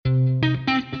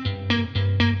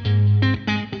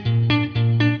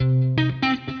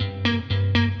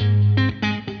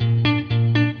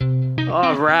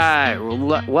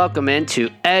Welcome into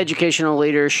Educational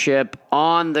Leadership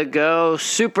on the Go.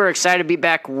 Super excited to be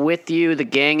back with you. The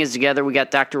gang is together. We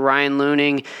got Dr. Ryan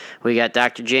Leuning. We got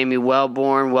Dr. Jamie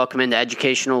Welborn. Welcome into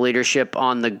Educational Leadership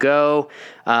on the Go.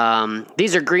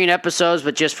 These are green episodes,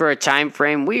 but just for a time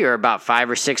frame, we are about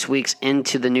 5 or 6 weeks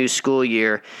into the new school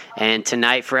year. And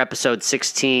tonight for episode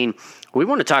 16, we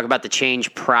want to talk about the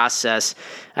change process.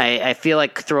 I feel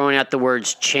like throwing out the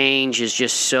words change is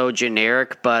just so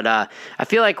generic, but I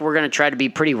feel like we're going to try to be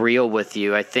pretty real with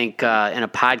you. I think in a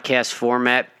podcast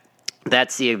format,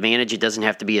 that's the advantage. It doesn't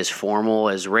have to be as formal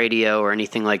as radio or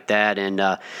anything like that. And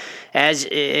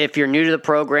if you're new to the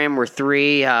program, we're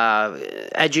three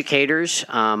educators.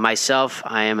 Myself,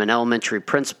 I am an elementary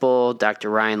principal. Dr.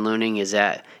 Ryan Leuning is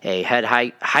at a head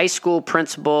high school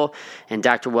principal, and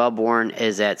Dr. Welborn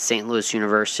is at St. Louis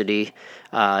University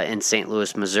in St.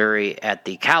 Louis, Missouri at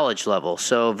the college level.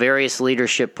 So various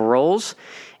leadership roles.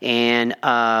 And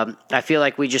I feel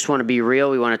like we just want to be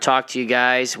real. We want to talk to you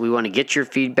guys. We want to get your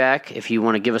feedback. If you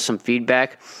want to give us some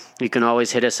feedback, you can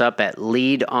always hit us up at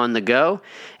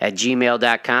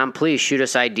leadonthego@gmail.com. Please shoot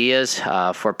us ideas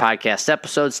for podcast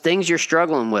episodes, things you're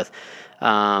struggling with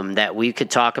that we could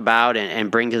talk about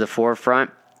and bring to the forefront.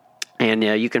 And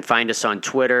you can find us on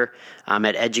Twitter. I'm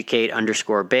at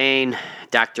educate_Bain,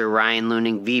 Dr. Ryan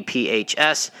Leuning,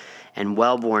 VPHS, and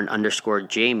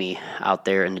Welborn_Jamie out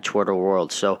there in the Twitter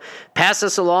world. So pass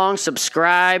us along,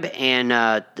 subscribe, and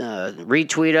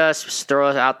retweet us, throw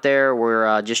us out there.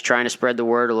 We're just trying to spread the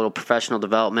word, a little professional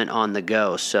development on the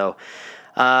go. So,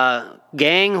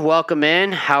 gang, welcome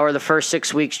in. How are the first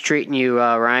 6 weeks treating you,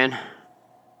 Ryan?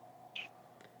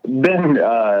 Been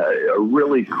a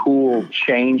really cool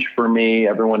change for me.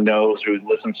 Everyone knows who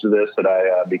listens to this that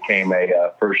I became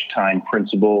a first-time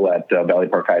principal at Valley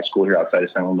Park High School here outside of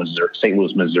St.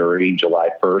 Louis, Missouri, July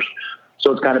 1st.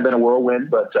 So it's kind of been a whirlwind,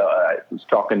 but I was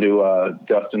talking to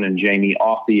Dustin and Jamie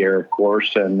off the air, of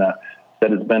course, and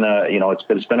that it's been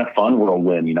it's been a fun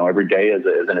whirlwind. You know, every day is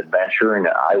an adventure, and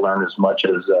I learn as much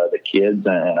as the kids,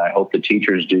 and I hope the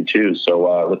teachers do too. So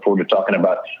I look forward to talking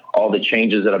about all the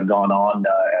changes that have gone on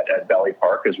at Valley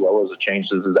Park, as well as the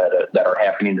changes that are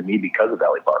happening to me because of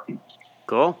Valley Park.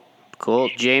 Cool.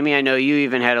 Jamie, I know you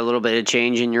even had a little bit of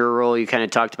change in your role. You kind of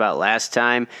talked about last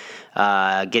time,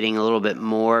 getting a little bit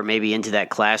more maybe into that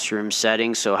classroom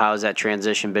setting. So how has that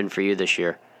transition been for you this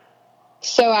year?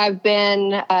 So I've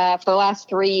been, for the last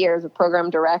 3 years, a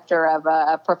program director of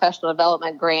a professional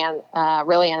development grant,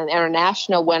 really an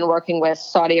international one, working with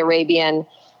Saudi Arabian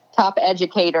top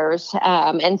educators.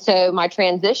 And so my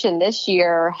transition this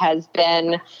year has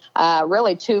been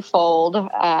really twofold.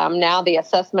 Now the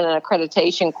assessment and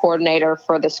accreditation coordinator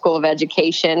for the School of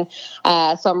Education.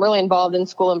 So I'm really involved in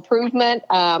school improvement,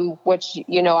 which,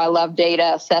 I love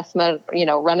data assessment,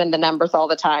 running the numbers all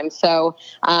the time. So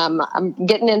I'm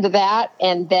getting into that.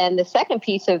 And then the second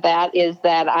piece of that is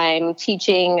that I'm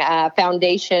teaching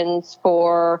foundations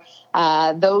for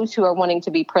those who are wanting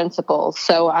to be principals.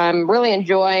 So I'm really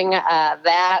enjoying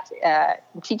that,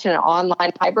 teaching an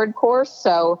online hybrid course.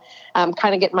 So I'm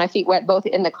kind of getting my feet wet both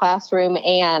in the classroom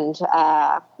and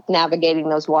navigating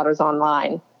those waters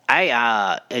online.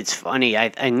 It's funny.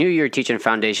 I knew you were teaching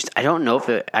foundations. I don't know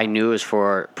if I knew it was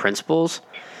for principals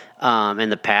in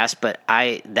the past, but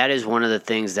that is one of the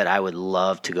things that I would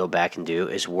love to go back and do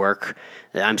is work.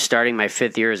 I'm starting my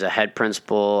 5th year as a head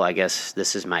principal. I guess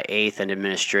this is my 8th in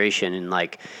administration, and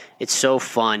it's so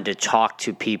fun to talk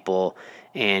to people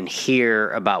and hear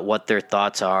about what their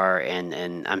thoughts are,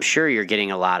 and I'm sure you're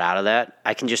getting a lot out of that.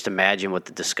 I can just imagine what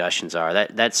the discussions are.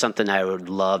 That's something I would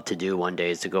love to do one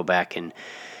day, is to go back and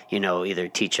either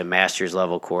teach a master's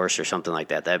level course or something like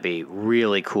that. That'd be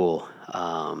really cool to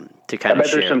kind of share. I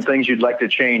bet there's some things you'd like to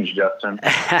change, Justin.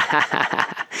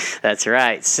 That's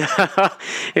right. So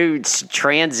it's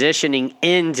transitioning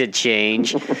into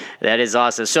change. That is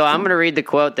awesome. So I'm going to read the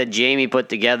quote that Jamie put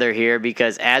together here,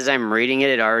 because as I'm reading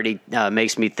it, it already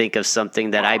makes me think of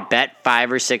something that I bet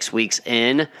 5 or 6 weeks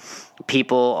in,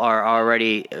 people are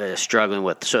already struggling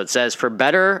with. So it says, for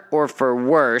better or for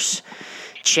worse,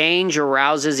 change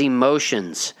arouses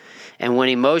emotions, and when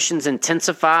emotions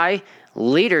intensify,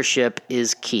 leadership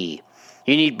is key.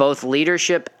 You need both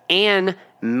leadership and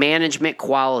management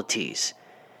qualities.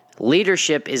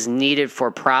 Leadership is needed for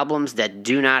problems that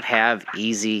do not have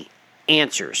easy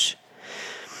answers.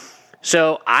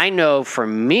 So I know for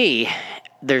me,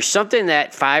 there's something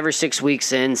that 5 or 6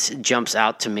 weeks in jumps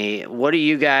out to me. What do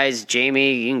you guys,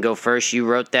 Jamie, you can go first. You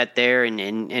wrote that there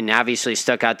and obviously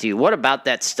stuck out to you. What about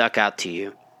that stuck out to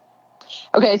you?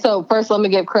 Okay, so first let me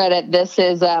give credit. This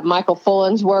is Michael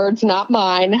Fullen's words, not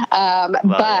mine.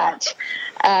 But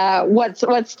What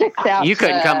sticks out? You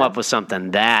couldn't come up with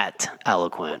something that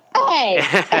eloquent. Hey.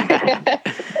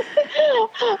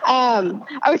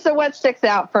 So what sticks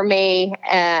out for me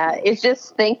is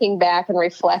just thinking back and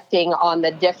reflecting on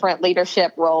the different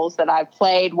leadership roles that I've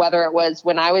played, whether it was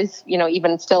when I was,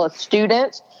 even still a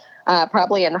student,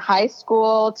 probably in high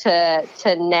school to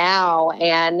now,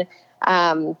 and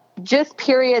just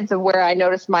periods of where I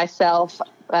noticed myself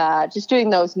just doing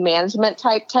those management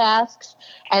type tasks,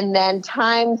 and then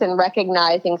times and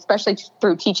recognizing, especially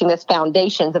through teaching this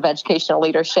foundations of educational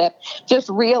leadership, just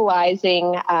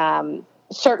realizing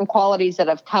certain qualities that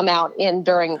have come out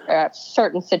during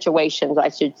certain situations, I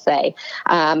should say.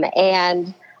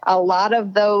 And a lot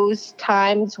of those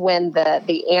times when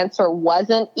the answer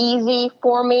wasn't easy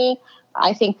for me,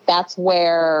 I think that's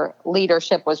where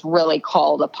leadership was really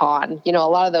called upon. A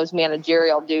lot of those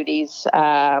managerial duties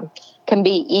can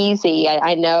be easy.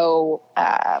 I know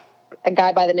a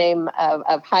guy by the name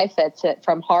of Heifetz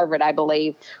from Harvard, I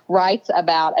believe, writes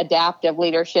about adaptive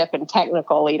leadership and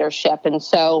technical leadership. And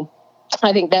so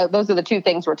I think that those are the two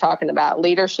things we're talking about.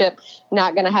 Leadership,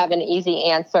 not going to have an easy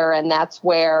answer. And that's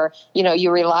where,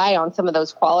 you rely on some of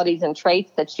those qualities and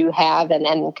traits that you have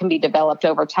and can be developed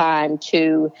over time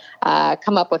to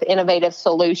come up with innovative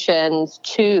solutions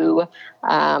to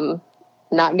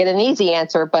not get an easy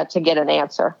answer, but to get an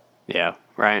answer. Yeah,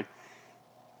 right.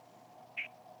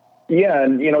 Yeah,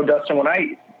 and, Dustin, when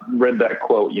I read that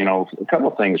quote, a couple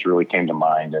of things really came to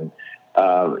mind. And,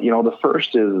 the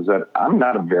first is that I'm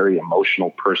not a very emotional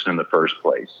person in the first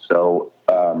place. So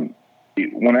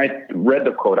when I read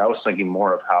the quote, I was thinking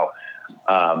more of how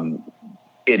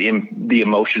the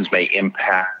emotions may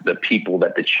impact the people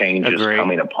that the change is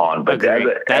coming upon. But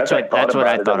that's what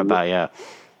I thought about.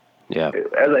 Yeah.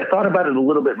 As I thought about it a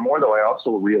little bit more, though, I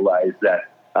also realized that,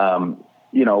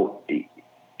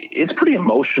 it's pretty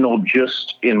emotional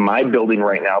just in my building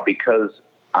right now because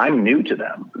I'm new to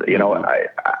them.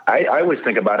 I always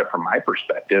think about it from my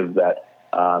perspective that,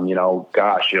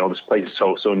 this place is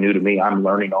so new to me. I'm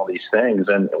learning all these things,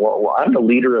 and I'm the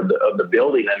leader of the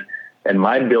building, and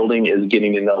my building is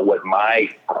getting to know what my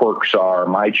quirks are,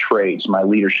 my traits, my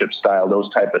leadership style,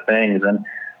 those type of things. And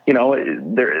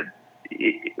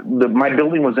my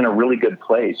building was in a really good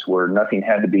place where nothing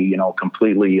had to be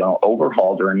completely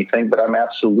overhauled or anything. But I'm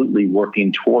absolutely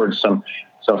working towards some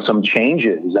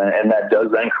changes, and that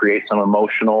does then create some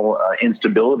emotional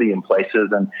instability in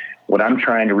places. And what I'm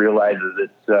trying to realize is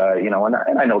it's,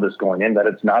 and I know this going in, that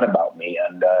it's not about me.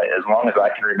 And as long as I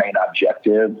can remain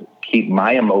objective, keep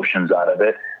my emotions out of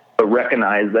it, but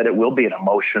recognize that it will be an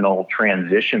emotional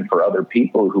transition for other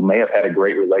people who may have had a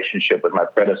great relationship with my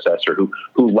predecessor,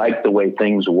 who liked the way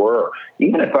things were.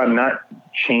 Even if I'm not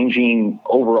changing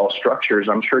overall structures,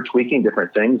 I'm sure tweaking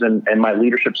different things, and my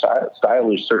leadership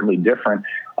style is certainly different.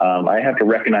 I have to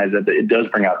recognize that it does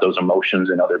bring out those emotions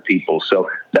in other people.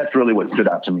 So that's really what stood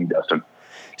out to me, Dustin.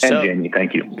 And Jamie,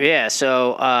 thank you. Yeah,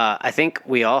 so I think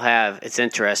we all have, it's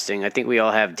interesting, I think we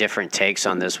all have different takes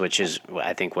on this, which is,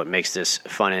 I think, what makes this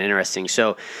fun and interesting.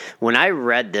 So when I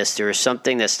read this, there was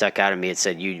something that stuck out to me. It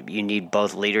said you need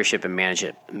both leadership and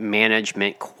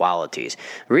management qualities.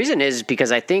 The reason is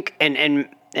because I think, and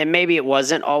maybe it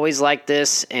wasn't always like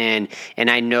this, and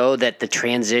I know that the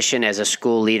transition as a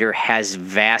school leader has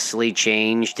vastly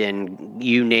changed, and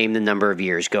you name the number of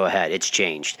years, go ahead, it's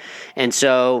changed. And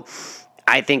so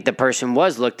I think the person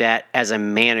was looked at as a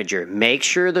manager. Make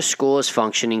sure the school is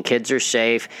functioning, kids are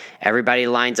safe, everybody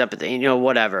lines up,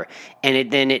 whatever. And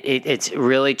it's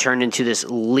really turned into this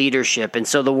leadership. And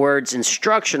so the words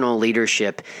instructional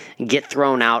leadership get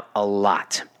thrown out a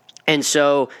lot. And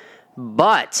so,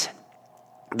 but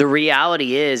the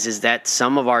reality is that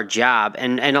some of our job,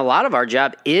 and a lot of our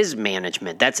job is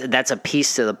management. That's a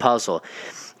piece to the puzzle.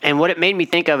 And what it made me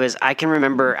think of is I can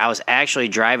remember I was actually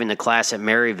driving the class at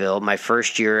Maryville my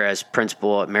first year as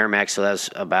principal at Merrimack, so that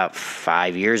was about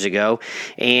 5 years ago.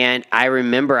 And I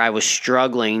remember I was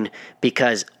struggling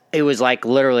because it was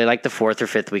literally the fourth or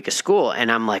fifth week of school.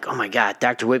 And I'm like, oh my God,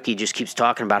 Dr. Whipke just keeps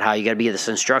talking about how you got to be this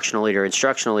instructional leader.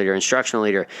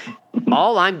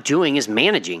 All I'm doing is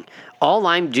managing. All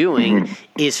I'm doing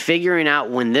is figuring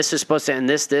out when this is supposed to end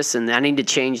this, and I need to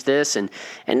change this, and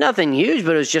nothing huge,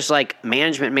 but it was just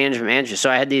management. So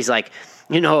I had these a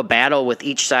battle with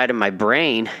each side of my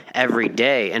brain every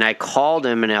day. And I called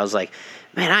him and I was like,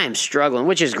 man, I am struggling,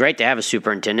 which is great to have a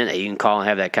superintendent that you can call and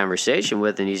have that conversation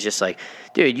with. And he's just like,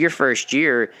 dude, your first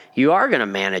year, you are going to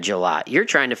manage a lot. You're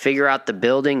trying to figure out the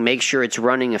building, make sure it's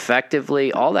running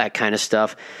effectively, all that kind of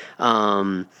stuff.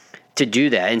 To do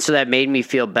that. And so that made me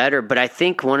feel better. But I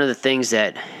think one of the things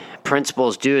that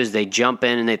principals do is they jump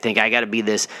in and they think, I got to be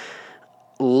this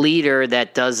leader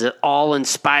that does all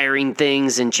inspiring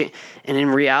things and in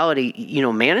reality,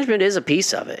 management is a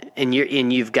piece of it, and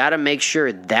you've got to make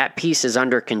sure that piece is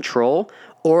under control.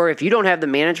 Or if you don't have the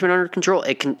management under control,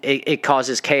 it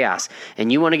causes chaos,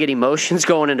 and you want to get emotions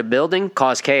going in a building,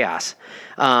 cause chaos,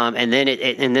 and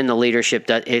then the leadership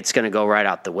it's going to go right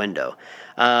out the window.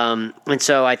 And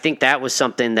so I think that was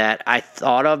something that I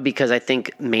thought of, because I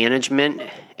think management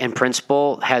and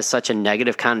principal has such a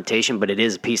negative connotation, but it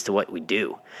is a piece to what we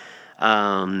do.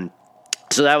 So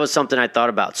that was something I thought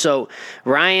about. So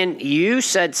Ryan, you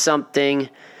said something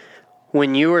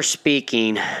when you were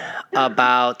speaking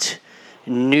about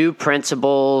new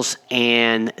principles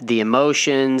and the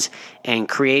emotions and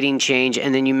creating change.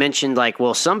 And then you mentioned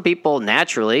some people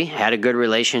naturally had a good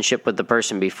relationship with the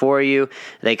person before you.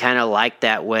 They kind of like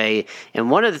that way. And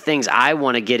one of the things I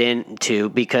want to get into,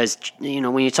 because,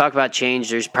 when you talk about change,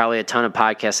 there's probably a ton of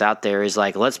podcasts out there, is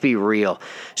let's be real.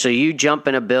 So you jump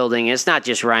in a building, it's not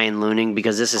just Ryan Looning,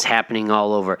 because this is happening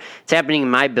all over. It's happening in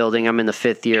my building. I'm in the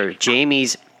 5th year.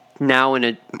 Jamie's now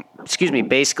in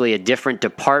basically a different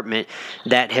department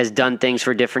that has done things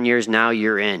for different years. Now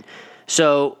you're in.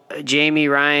 So Jamie,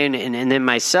 Ryan, and then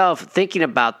myself, thinking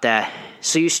about that.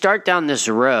 So you start down this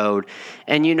road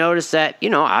and you notice that,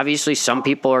 obviously some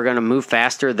people are going to move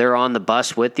faster. They're on the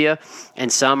bus with you,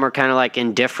 and some are kind of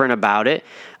indifferent about it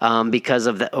because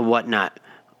of whatnot.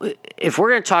 If we're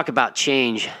going to talk about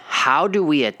change, how do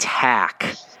we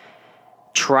attack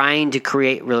trying to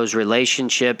create those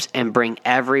relationships and bring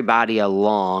everybody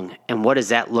along, and what does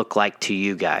that look like to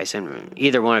you guys? And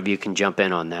either one of you can jump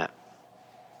in on that.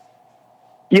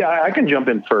 Yeah, I can jump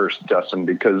in first, Dustin,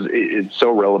 because it's so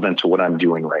relevant to what I'm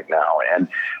doing right now.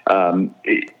 And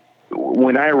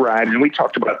when I arrived, and we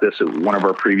talked about this at one of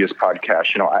our previous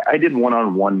podcasts, I did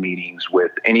one-on-one meetings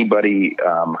with anybody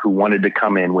who wanted to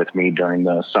come in with me during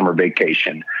the summer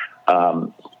vacation.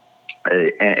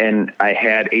 And I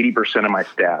had 80% of my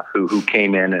staff who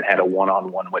came in and had a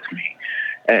one-on-one with me.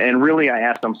 And really, I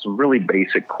asked them some really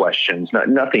basic questions,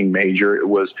 nothing major. It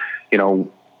was,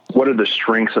 what are the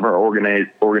strengths of our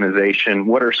organization?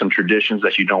 What are some traditions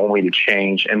that you don't want me to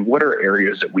change? And what are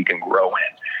areas that we can grow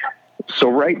in? So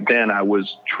right then I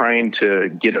was trying to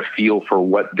get a feel for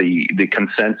what the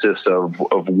consensus of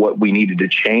what we needed to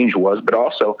change was, but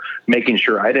also making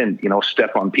sure I didn't,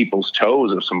 step on people's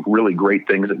toes of some really great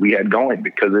things that we had going,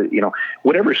 because,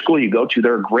 whatever school you go to,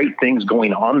 there are great things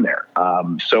going on there.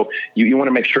 So you want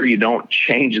to make sure you don't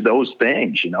change those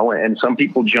things, and some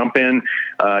people jump in,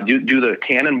 do the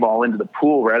cannonball into the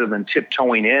pool rather than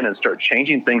tiptoeing in and start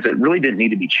changing things that really didn't need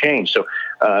to be changed. So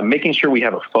making sure we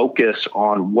have a focus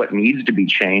on what needs to be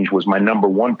changed was my number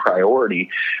one priority.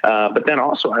 But then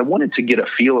also I wanted to get a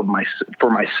feel for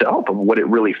myself of what it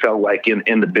really felt like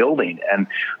in the building. And,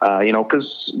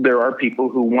 because there are people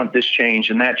who want this changed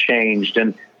and that changed.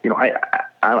 And,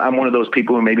 I'm one of those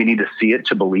people who maybe need to see it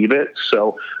to believe it.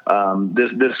 So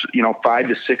this 5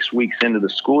 to 6 weeks into the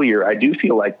school year, I do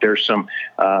feel like there's some.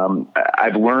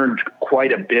 I've learned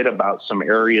quite a bit about some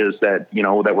areas that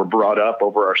that were brought up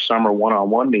over our summer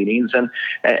one-on-one meetings, and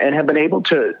have been able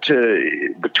to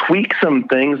tweak some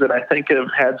things that I think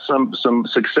have had some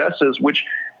successes, which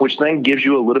then gives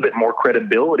you a little bit more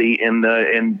credibility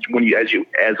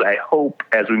as I hope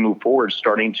as we move forward,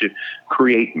 starting to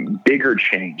create bigger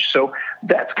change. So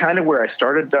that's kind of where I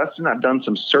started, Dustin. I've done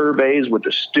some surveys with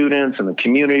the students and the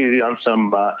community on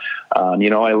some,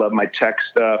 I love my tech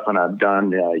stuff, and I've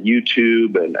done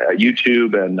YouTube,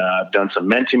 and I've done some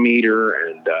Mentimeter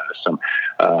and some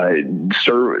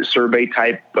survey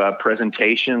type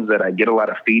presentations that I get a lot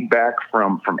of feedback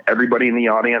from everybody in the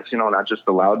audience, not just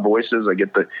the loud voices. I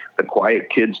get the quiet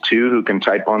kids too, who can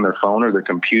type on their phone or their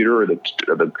computer, or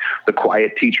the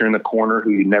quiet teacher in the corner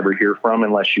who you never hear from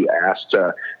unless you asked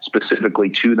specifically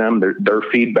to them their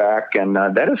feedback. And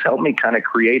that has helped me kind of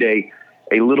create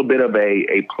a little bit of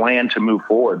a plan to move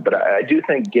forward. But I do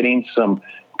think getting some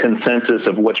consensus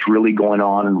of what's really going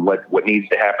on and what needs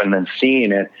to happen, then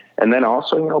seeing it, and then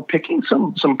also, picking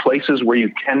some places where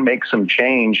you can make some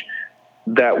change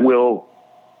that will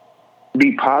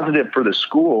be positive for the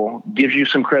school, gives you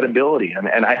some credibility.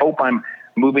 And I hope I'm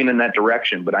moving in that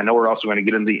direction, but I know we're also going to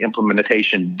get into the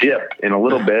implementation dip in a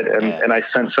little bit, and I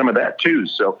sense some of that too.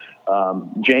 So,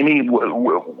 Jamie,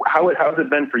 how has it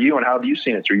been for you, and how have you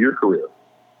seen it through your career?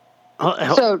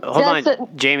 Hold on,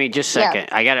 Jamie, just a second.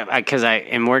 Yeah. I got to, because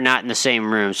and we're not in the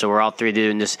same room, so we're all three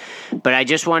doing this. But I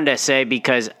just wanted to say,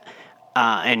 because,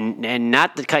 and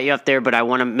not to cut you off there, but I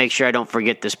want to make sure I don't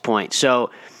forget this point.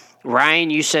 So, Ryan,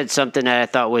 you said something that I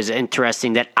thought was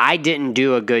interesting that I didn't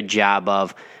do a good job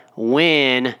of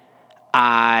when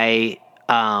I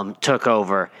took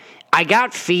over. I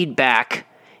got feedback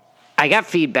I got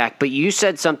feedback, but you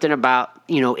said something about,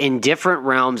 in different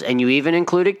realms, and you even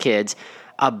included kids,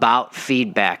 about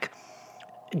feedback.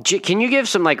 Can you give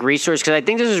some resource? Because I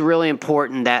think this is really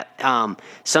important that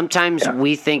sometimes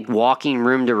we think walking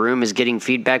room to room is getting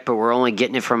feedback, but we're only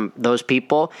getting it from those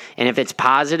people. And if it's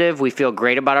positive, we feel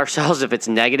great about ourselves. If it's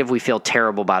negative, we feel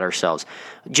terrible about ourselves.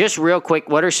 Just real quick,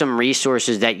 what are some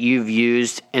resources that you've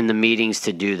used in the meetings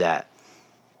to do that?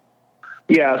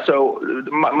 Yeah, so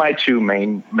my two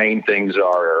main things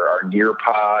are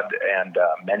Nearpod and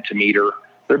Mentimeter.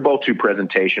 They're both two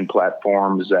presentation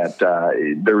platforms that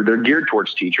they're geared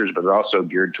towards teachers, but they're also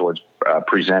geared towards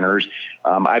presenters.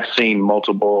 I've seen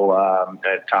multiple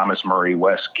Thomas Murray,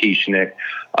 Wes Kieschnick,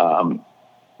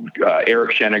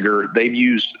 Eric Schenniger. They've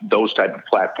used those type of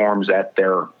platforms at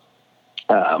their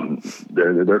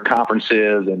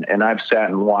conferences, and I've sat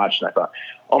and watched, and I thought,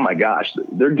 oh my gosh,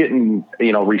 they're getting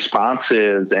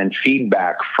responses and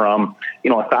feedback from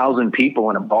 1,000 people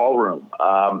in a ballroom.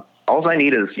 All I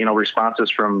need is,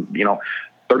 responses from,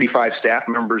 35 staff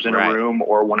members in a room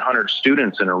or 100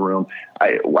 students in a room.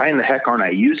 Why in the heck aren't I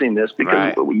using this?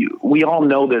 Because we all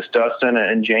know this, Dustin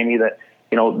and Jamie, that,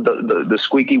 the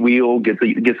squeaky wheel gets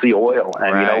the oil.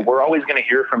 And, we're always going to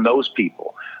hear from those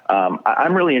people.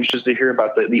 I'm really interested to hear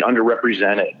about the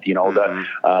underrepresented,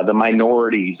 the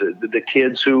minorities, the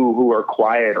kids who are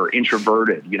quiet or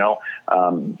introverted.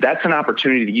 That's an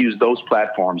opportunity to use those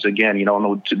platforms. Again,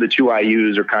 the two I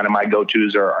use are kind of my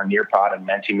go-tos are Nearpod and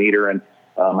Mentimeter, and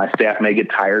my staff may get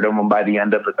tired of them by the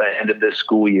end of this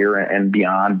school year and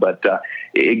beyond, but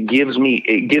it gives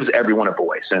everyone a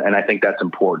voice, and I think that's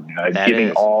important.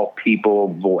 Giving all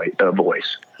people a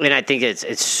voice. And I think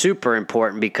it's super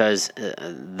important because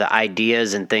the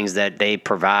ideas and things that they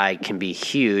provide can be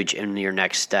huge in your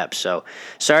next step. So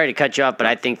sorry to cut you off, but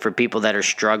I think for people that are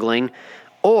struggling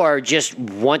or just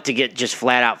want to get just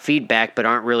flat out feedback but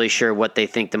aren't really sure what they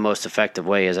think the most effective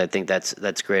way is, I think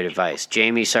that's great advice.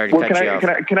 Jamie, sorry to cut you off.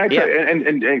 Can I tell you,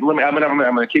 and let me, I'm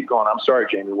going to keep going. I'm sorry,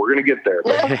 Jamie. We're going to get there.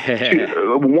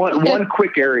 But one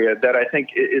quick area that I think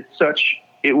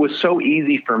it was so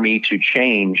easy for me to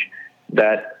change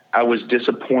that I was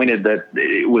disappointed that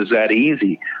it was that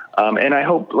easy. And I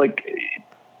hope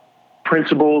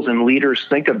principals and leaders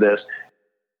think of this.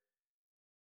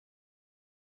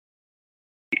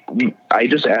 I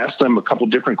just asked them a couple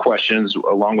different questions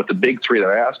along with the big three that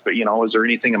I asked, but is there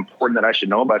anything important that I should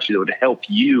know about you that would help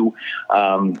you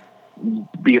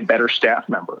be a better staff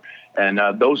member? And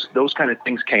those kind of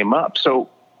things came up. So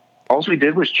all we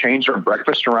did was change our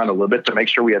breakfast around a little bit to make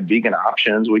sure we had vegan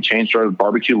options. We changed our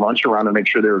barbecue lunch around to make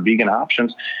sure there were vegan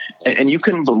options. And you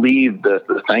couldn't believe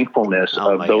the thankfulness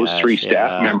of those three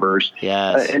staff members.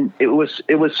 Yes. And it was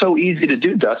so easy to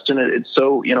do, Dustin. It's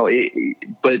so,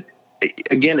 but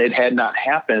again, it had not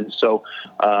happened. So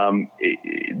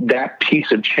that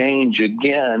piece of change,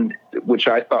 again, which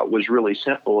I thought was really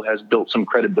simple, has built some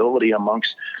credibility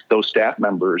amongst those staff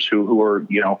members who are,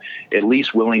 at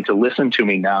least willing to listen to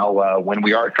me now when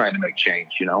we are trying to make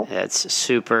change, That's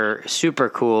super, super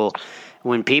cool.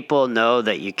 When people know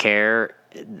that you care,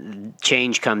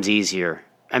 change comes easier.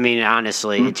 I mean,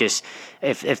 honestly, it just,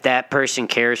 if that person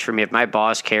cares for me, if my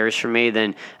boss cares for me,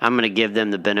 then I'm going to give them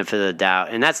the benefit of the doubt.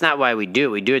 And that's not why we do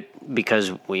it. We do it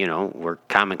because, we're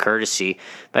common courtesy.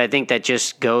 But I think that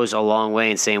just goes a long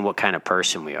way in saying what kind of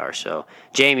person we are. So,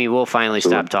 Jamie, we'll finally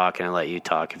stop talking and let you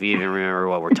talk, if you even remember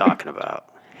what we're talking about.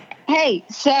 Hey,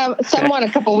 so someone a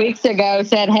couple weeks ago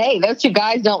said, hey, those two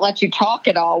guys don't let you talk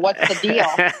at all. What's the deal?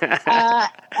 And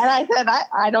I said,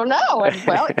 I don't know. And,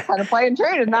 well, it's kind of playing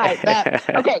true tonight.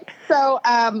 Okay, so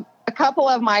a couple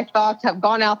of my thoughts have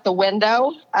gone out the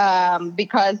window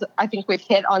because I think we've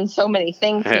hit on so many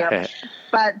things here.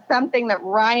 But something that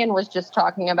Ryan was just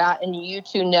talking about, and you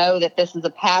two know that this is a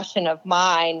passion of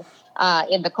mine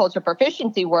in the culture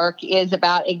proficiency work, is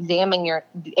about examining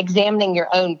your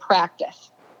own practice.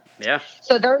 Yeah.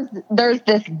 So there's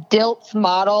this DILTS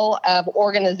model of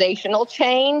organizational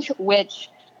change,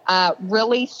 which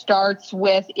really starts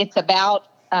with, it's about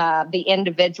the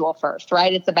individual first,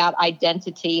 right? It's about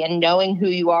identity and knowing who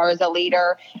you are as a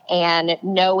leader and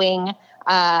knowing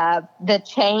the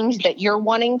change that you're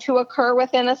wanting to occur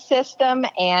within a system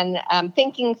and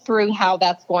thinking through how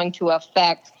that's going to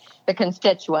affect the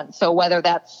constituents. So whether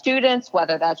that's students,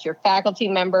 whether that's your faculty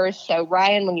members. So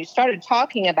Ryan, when you started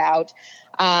talking about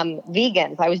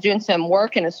vegans, I was doing some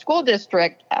work in a school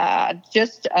district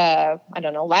last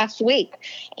week.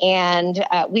 And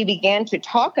we began to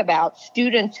talk about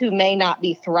students who may not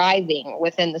be thriving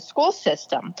within the school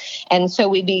system. And so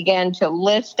we began to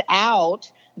list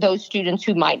out those students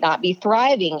who might not be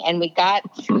thriving. And we got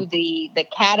to the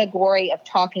category of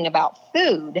talking about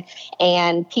food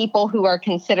and people who are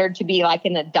considered to be like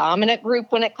in a dominant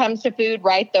group when it comes to food,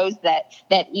 right? Those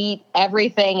that eat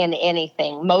everything and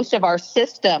anything. Most of our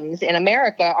systems in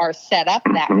America are set up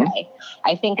that way.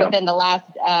 I think within the last,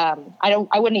 I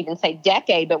wouldn't even say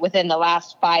decade, but within the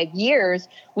last 5 years,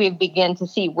 we've begun to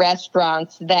see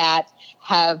restaurants that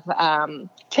have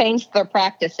changed their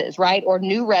practices, right? Or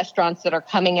new restaurants that are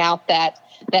coming out that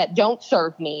don't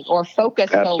serve meat or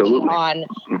focus solely on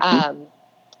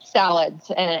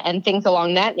salads and things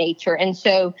along that nature. And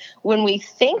so when we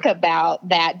think about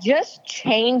that, just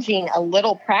changing a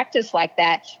little practice like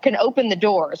that can open the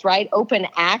doors, right? Open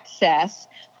access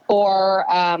for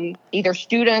either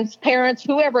students, parents,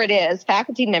 whoever it is,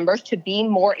 faculty members to be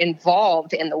more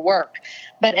involved in the work.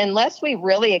 But unless we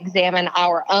really examine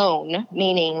our own,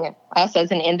 meaning us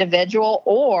as an individual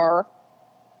or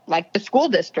like the school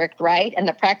district, right? And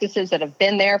the practices that have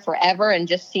been there forever and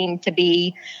just seem to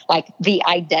be like the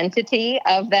identity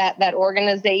of that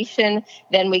organization,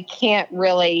 then we can't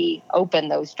really open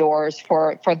those doors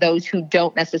for those who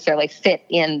don't necessarily fit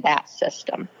in that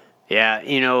system. Yeah,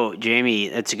 Jamie,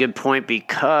 that's a good point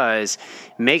because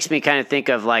it makes me kind of think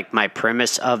of like my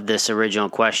premise of this original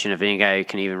question, if any guy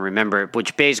can even remember it,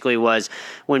 which basically was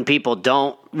when people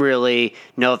don't really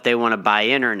know if they want to buy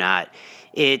in or not,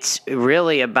 it's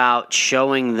really about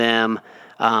showing them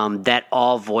that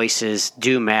all voices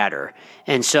do matter.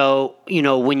 And so,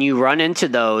 when you run into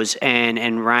those,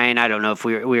 and Ryan, I don't know if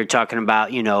we were talking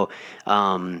about,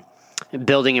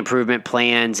 building improvement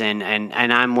plans and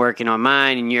I'm working on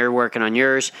mine and you're working on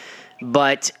yours,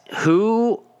 but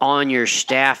who on your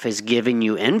staff is giving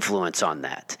you influence on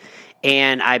that?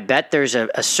 And I bet there's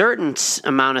a certain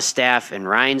amount of staff in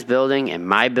Ryan's building and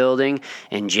my building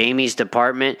and Jamie's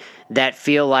department that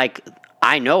feel like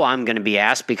I know I'm going to be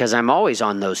asked because I'm always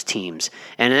on those teams.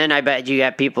 And then I bet you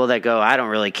got people that go, I don't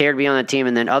really care to be on the team.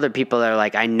 And then other people that are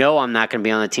like, I know I'm not going to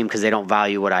be on the team because they don't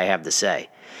value what I have to say.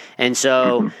 And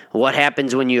so what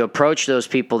happens when you approach those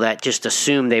people that just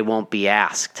assume they won't be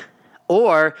asked?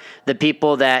 Or the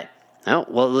people that,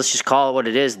 let's just call it what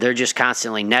it is. They're just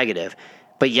constantly negative,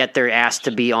 but yet they're asked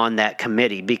to be on that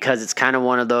committee because it's kind of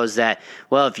one of those that,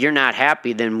 well, if you're not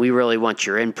happy, then we really want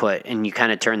your input, and you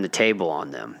kind of turn the table on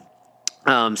them.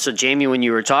 So, Jamie, when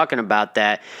you were talking about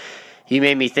that, you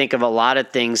made me think of a lot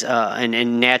of things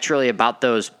and naturally about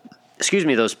those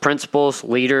principals,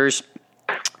 leaders.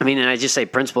 I mean, and I just say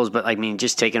principals, but I mean,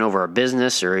 just taking over a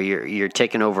business or you're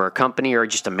taking over a company or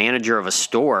just a manager of a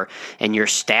store and your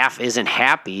staff isn't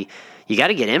happy, you got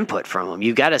to get input from them.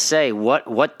 You got to say,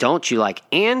 what don't you like?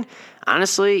 And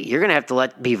honestly, you're going to have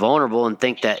to be vulnerable and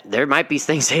think that there might be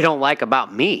things they don't like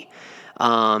about me.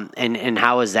 And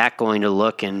how is that going to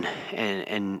look and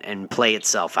play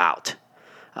itself out?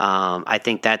 I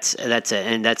think that's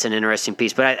an interesting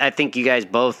piece, but I think you guys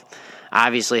both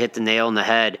obviously hit the nail on the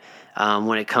head.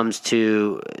 When it comes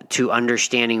to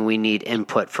understanding we need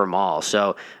input from all.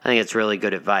 So I think it's really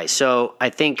good advice. So I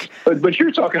think... But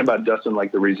you're talking about, Dustin,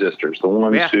 like the resistors, the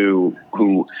ones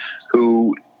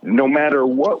who no matter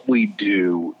what we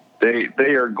do, they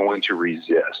are going to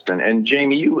resist. And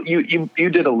Jamie, you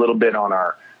did a little bit on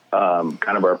our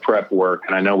kind of our prep work,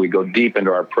 and I know we go deep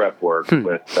into our prep work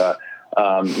with... so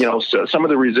some of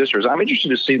the resistors. I'm interested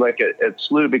to see like at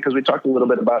SLU, because we talked a little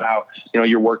bit about how,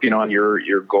 you're working on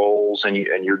your goals and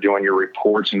you're doing your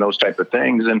reports and those type of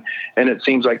things. And it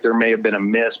seems like there may have been a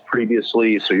miss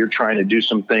previously. So you're trying to do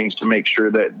some things to make sure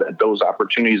that those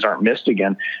opportunities aren't missed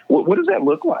again. What does that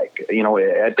look like,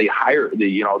 at the higher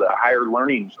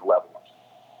learning level?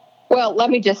 Well, let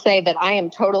me just say that I am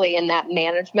totally in that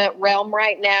management realm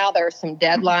right now. There are some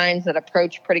deadlines that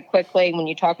approach pretty quickly when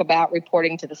you talk about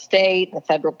reporting to the state, the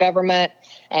federal government,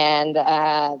 and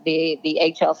the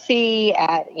HLC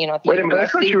at the Wait a minute! I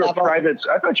thought you were level. private.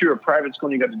 I thought you were a private school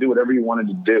and you got to do whatever you wanted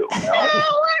to do.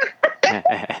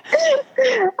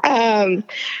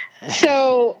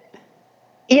 So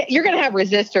you're going to have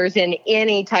resistors in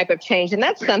any type of change. And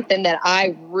that's something that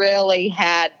I really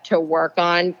had to work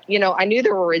on. I knew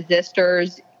there were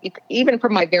resistors even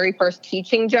from my very first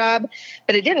teaching job,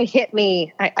 but it didn't hit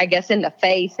me, I guess, in the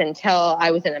face until I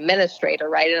was an administrator,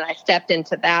 right? And I stepped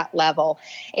into that level.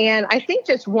 And I think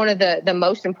just one of the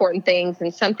most important things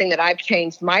and something that I've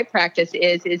changed my practice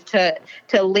is to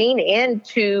lean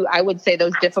into, I would say,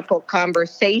 those difficult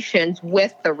conversations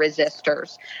with the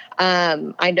resistors.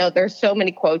 I know there's so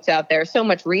many quotes out there, so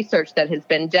much research that has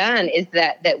been done is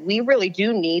that we really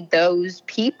do need those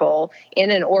people in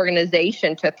an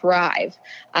organization to thrive.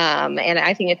 And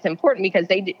I think it's important because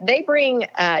they bring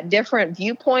different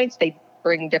viewpoints.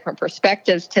 bring different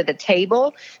perspectives to the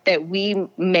table that we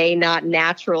may not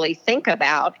naturally think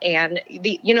about. And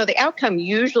the outcome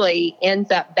usually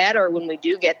ends up better when we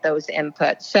do get those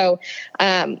inputs. So,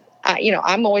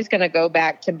 I'm always going to go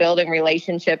back to building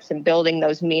relationships and building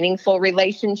those meaningful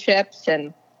relationships.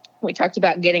 And we talked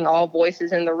about getting all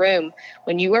voices in the room.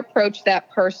 When you approach that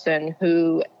person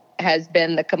who has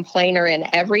been the complainer in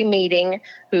every meeting,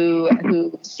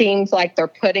 who seems like they're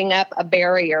putting up a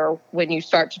barrier when you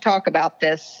start to talk about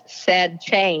this said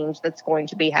change that's going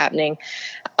to be happening,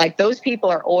 like those people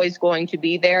are always going to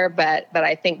be there. But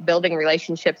I think building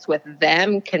relationships with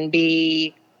them can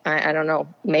be, I don't know,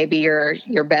 maybe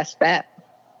your best bet.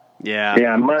 Yeah.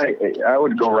 Yeah. I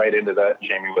would go right into that,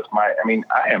 Jamie,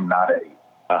 I am not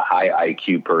a high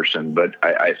IQ person, but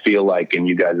I feel like, and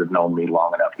you guys have known me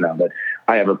long enough now, that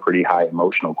I have a pretty high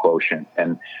emotional quotient.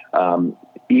 And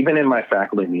even in my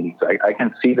faculty meetings, I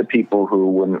can see the people who,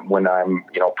 when I'm,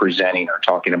 presenting or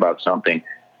talking about something,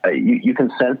 you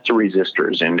can sense the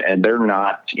resistors, and they're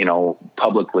not,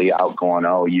 publicly out going,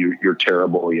 oh, you're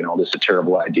terrible, this is a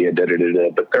terrible idea,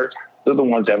 but they're the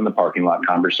ones having the parking lot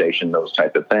conversation, those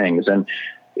type of things. And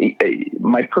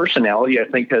my personality, I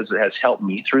think, has helped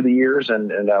me through the years.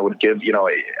 And I would give,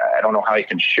 I don't know how I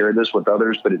can share this with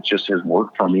others, but it just has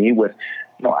worked for me with,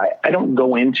 I don't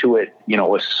go into it,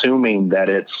 assuming that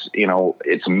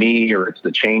it's me or it's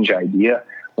the change idea.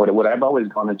 What I've always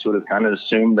gone into it is kind of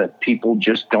assume that people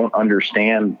just don't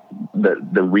understand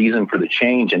the reason for the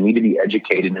change and need to be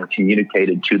educated and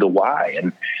communicated to the why.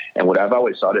 And what I've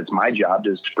always thought, it's my job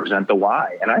is to present the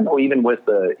why. And I know even with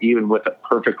a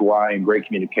perfect why and great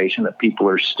communication, that people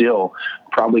are still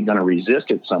probably going to resist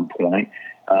at some point.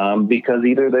 Because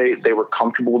either they were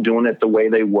comfortable doing it the way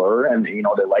they were, and they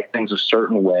like things a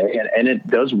certain way, and it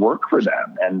does work for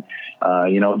them. And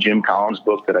Jim Collins'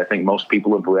 book that I think most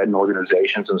people have read in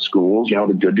organizations and schools,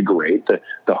 the good to great, the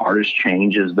hardest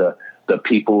change is the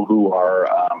people who are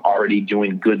already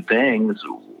doing good things.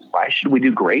 Why should we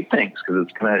do great things? Because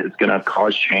it's gonna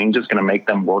cause change. It's gonna make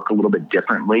them work a little bit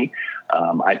differently.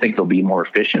 I think they'll be more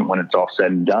efficient when it's all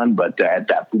said and done. But at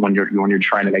that, when you're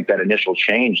trying to make that initial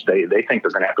change, they think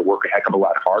they're going to have to work a heck of a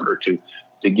lot harder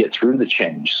to get through the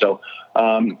change. So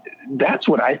that's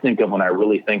what I think of when I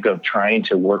really think of trying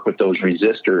to work with those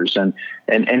resistors and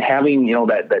having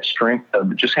that strength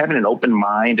of just having an open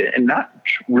mind and not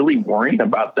really worrying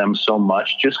about them so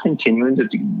much. Just continuing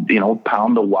to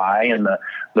pound the why and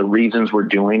the reasons we're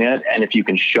doing it. And if you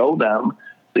can show them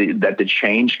that the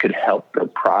change could help the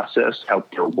process,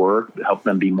 help their work, help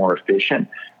them be more efficient,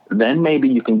 then maybe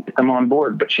you can get them on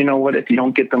board. But you know what? If you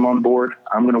don't get them on board,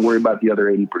 I'm going to worry about the other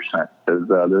 80% because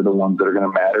they're the ones that are going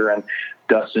to matter. And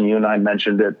Dustin, you and I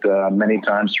mentioned it many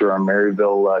times through our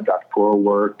Maryville doctoral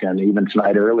work, and even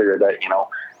tonight earlier, that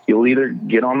you'll either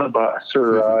get on the bus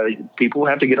or people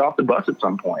have to get off the bus at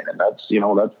some point, and that's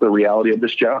the reality of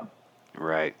this job.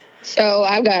 Right. So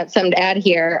I've got something to add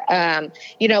here.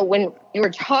 When you were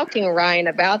talking, Ryan,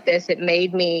 about this, it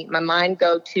made my mind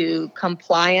go to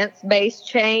compliance-based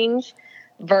change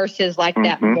versus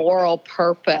that moral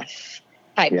purpose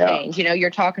type change. You're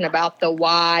talking about the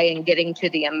why and getting to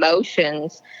the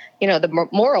emotions. The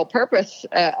moral purpose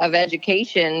of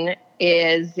education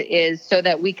is so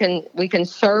that we can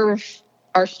serve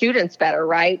our students better,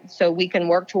 right? So we can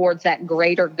work towards that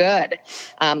greater good,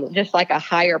 just like a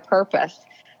higher purpose.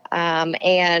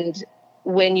 And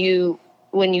when you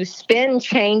spin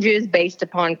changes based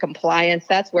upon compliance,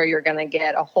 that's where you're going to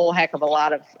get a whole heck of a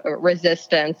lot of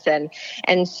resistance.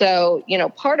 And so,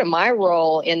 part of my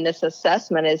role in this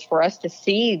assessment is for us to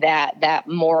see that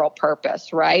moral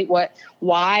purpose, right?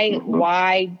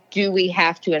 Why do we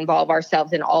have to involve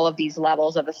ourselves in all of these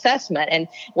levels of assessment? And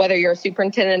whether you're a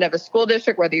superintendent of a school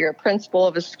district, whether you're a principal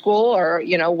of a school, or,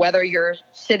 whether you're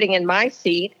sitting in my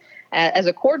seat as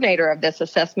a coordinator of this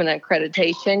assessment and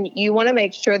accreditation, you want to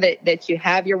make sure that you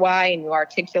have your why and you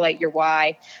articulate your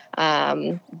why,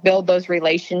 build those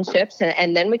relationships,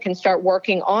 and then we can start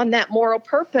working on that moral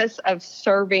purpose of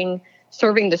serving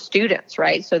the students,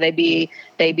 right? So they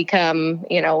become,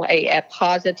 a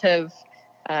positive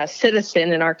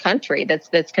citizen in our country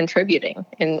that's contributing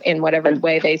in whatever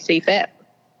way they see fit.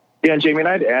 Yeah, and Jamie, and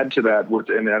I'd add to that,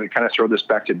 and I'd kind of throw this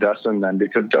back to Dustin then,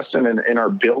 because Dustin, in our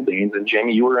buildings, and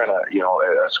Jamie, you were in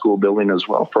a school building as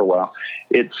well for a while.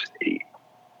 It's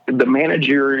the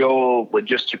managerial,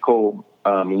 logistical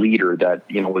leader that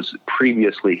was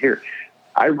previously here.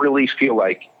 I really feel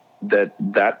like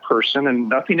that person, and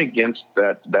nothing against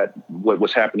that what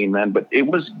was happening then, but it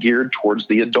was geared towards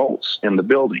the adults in the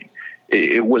building.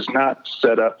 it was not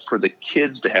set up for the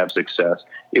kids to have success.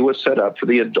 It was set up for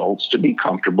the adults to be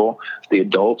comfortable, the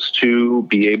adults to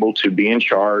be able to be in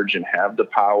charge and have the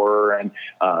power. And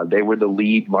they were the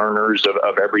lead learners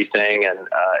of everything. And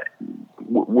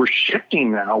we're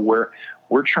shifting now where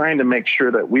we're trying to make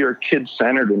sure that we are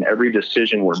kid-centered in every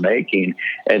decision we're making.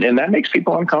 And that makes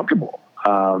people uncomfortable.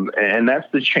 And that's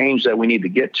the change that we need to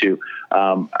get to.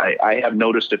 I have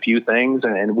noticed a few things,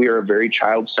 and we are very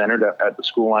child-centered at the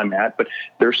school I'm at, but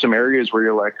there's some areas where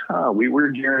you're like, we're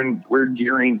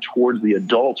gearing towards the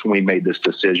adults when we made this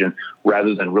decision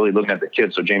rather than really looking at the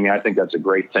kids. So, Jamie, I think that's a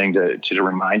great thing to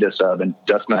remind us of. And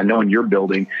Dustin, I know in your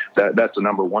building that's the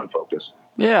number one focus.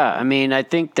 Yeah, I mean, I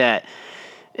think that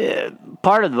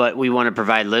part of what we want to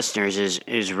provide listeners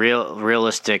is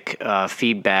realistic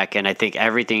feedback, and I think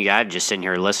everything I've just sitting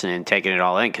here listening and taking it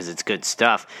all in because it's good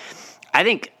stuff. I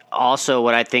think also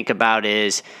what I think about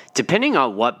is depending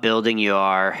on what building you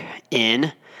are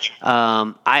in.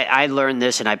 I learned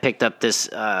this and I picked up this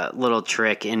little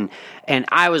trick, and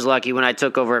I was lucky when I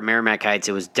took over at Merrimack Heights.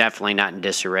 It was definitely not in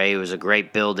disarray. It was a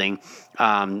great building.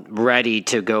 Ready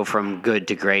to go from good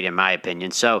to great, in my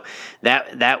opinion. So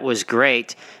that was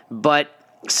great. But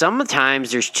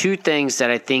sometimes there's two things that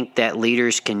I think that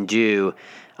leaders can do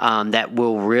that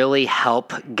will really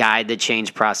help guide the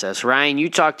change process. Ryan, you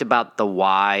talked about the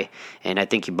why, and I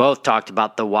think you both talked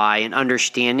about the why and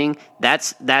understanding.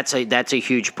 That's a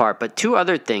huge part. But two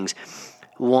other things.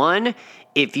 One,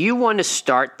 if you want to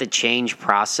start the change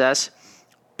process,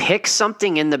 pick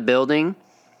something in the building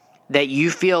that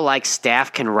you feel like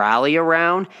staff can rally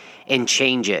around and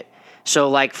change it. So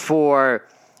like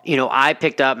I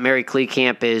picked up Mary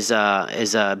Kleekamp is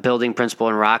a building principal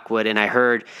in Rockwood, and I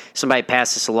heard somebody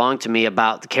pass this along to me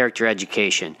about the character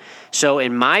education. So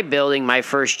in my building, my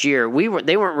first year,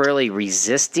 they weren't really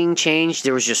resisting change.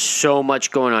 There was just so much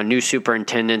going on, new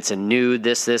superintendents and new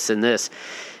this, and this,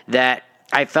 that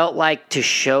I felt like to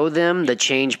show them the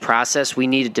change process, we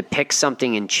needed to pick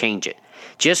something and change it,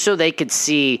 just so they could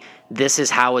see this is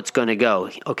how it's going to go.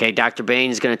 Okay, Dr.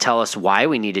 Bain is going to tell us why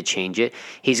we need to change it.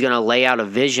 He's going to lay out a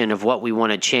vision of what we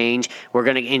want to change. We're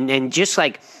going to and just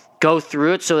like go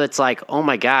through it so it's like, oh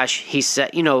my gosh, he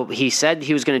said he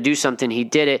was going to do something, he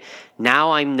did it.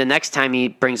 Now the next time he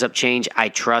brings up change, I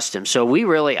trust him. So we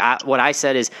really, what I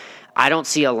said is, I don't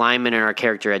see alignment in our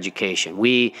character education.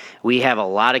 We have a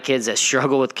lot of kids that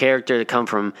struggle with character that come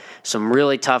from some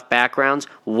really tough backgrounds.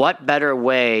 What better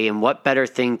way and what better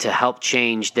thing to help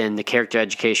change than the character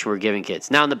education we're giving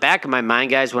kids? Now, in the back of my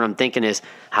mind, guys, what I'm thinking is,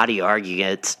 how do you argue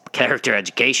against character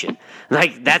education?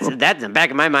 Like that's in the back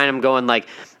of my mind. I'm going like,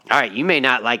 all right, you may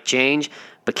not like change,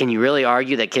 but can you really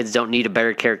argue that kids don't need a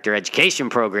better character education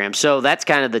program? So that's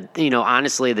kind of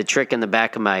honestly, the trick in the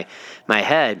back of my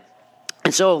head.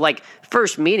 And so, like,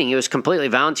 first meeting, it was completely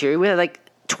voluntary. We had, like,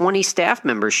 20 staff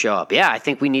members show up. Yeah, I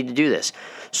think we need to do this.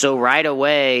 So right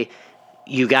away,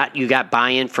 you got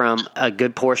buy-in from a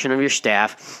good portion of your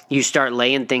staff. You start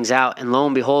laying things out, and lo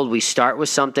and behold, we start with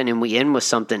something and we end with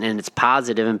something, and it's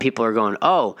positive, and people are going,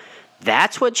 oh,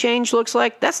 that's what change looks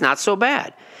like? That's not so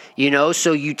bad.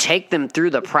 So you take them through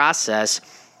the process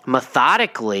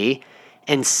methodically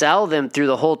and sell them through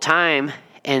the whole time,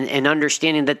 and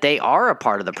understanding that they are a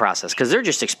part of the process, because they're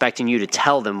just expecting you to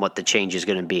tell them what the change is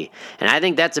going to be. And I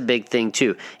think that's a big thing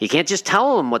too. You can't just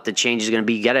tell them what the change is going to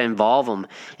be. You got to involve them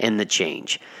in the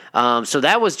change. So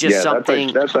that was just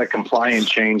something. That's that compliant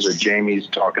change that Jamie's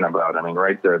talking about. I mean,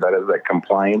 right there, that is that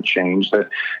compliant change that,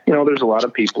 there's a lot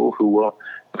of people who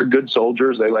they're good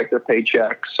soldiers. They like their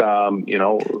paychecks.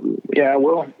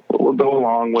 We'll go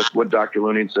along with what Dr.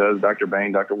 Looning says, Dr.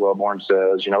 Bain, Dr. Wellborn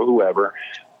says, whoever.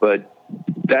 But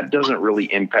that doesn't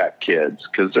really impact kids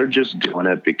because they're just doing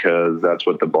it because that's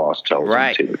what the boss tells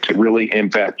them to. To really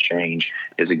impact change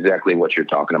is exactly what you're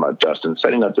talking about, Dustin.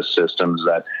 Setting up the systems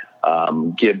that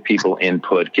give people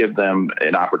input, give them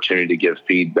an opportunity to give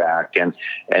feedback, and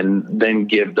then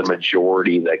give the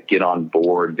majority that get on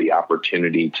board the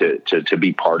opportunity to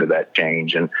be part of that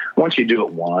change. And once you do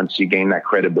it once, you gain that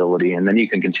credibility, and then you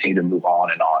can continue to move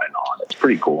on and on and on. It's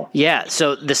pretty cool. Yeah.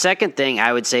 So the second thing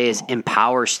I would say is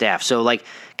empower staff. So like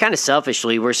kind of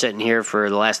selfishly, we're sitting here for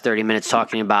the last 30 minutes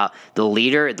talking about the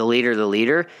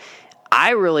leader.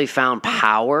 I really found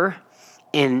power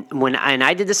and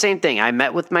I did the same thing. I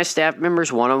met with my staff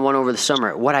members one-on-one over the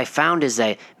summer. What I found is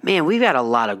that, man, we've got a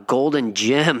lot of golden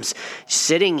gems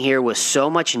sitting here with so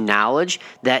much knowledge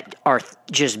that are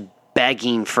just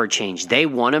begging for change. They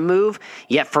want to move,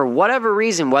 yet for whatever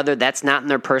reason, whether that's not in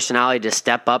their personality to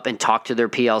step up and talk to their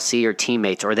PLC or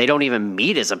teammates, or they don't even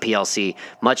meet as a PLC,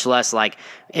 much less like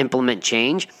implement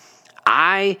change,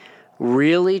 I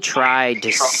really tried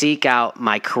to seek out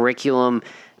my curriculum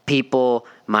people,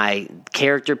 my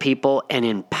character people, and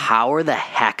empower the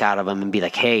heck out of them and be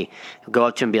like, hey, go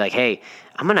up to them and be like, hey,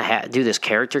 I'm going to do this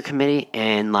character committee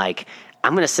and like,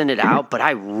 I'm going to send it out, but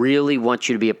I really want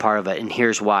you to be a part of it. And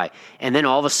here's why. And then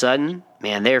all of a sudden,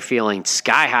 man, they're feeling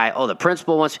sky high. Oh, the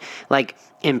principal wants, like,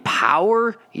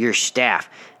 empower your staff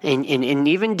and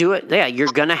even do it. Yeah,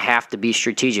 you're going to have to be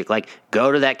strategic. Like,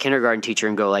 go to that kindergarten teacher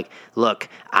and go like, look,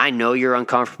 I know you're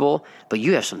uncomfortable, but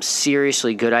you have some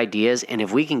seriously good ideas. And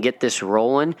if we can get this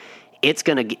rolling, it's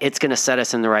going to set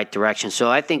us in the right direction. So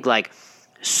I think like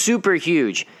super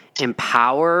huge,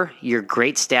 empower your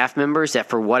great staff members that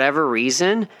for whatever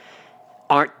reason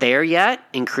aren't there yet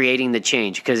in creating the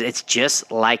change, because it's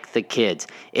just like the kids.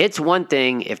 It's one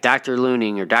thing if Dr.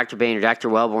 Looning or Dr. Bain or Dr.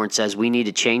 Wellborn says we need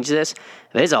to change this.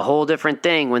 It's a whole different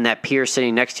thing when that peer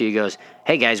sitting next to you goes,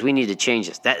 hey guys, we need to change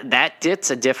this. That gets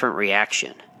a different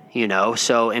reaction, you know?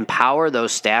 So empower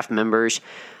those staff members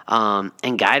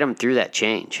and guide them through that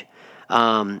change.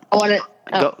 I want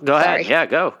to go ahead. Yeah,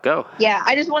 go. Yeah,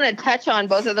 I just want to touch on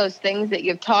both of those things that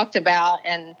you've talked about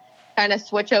and kind of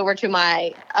switch over to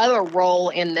my other role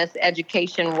in this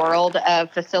education world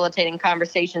of facilitating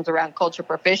conversations around culture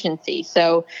proficiency.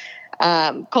 So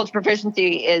culture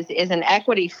proficiency is an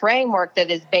equity framework that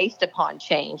is based upon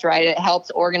change, right? It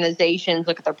helps organizations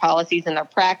look at their policies and their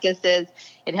practices.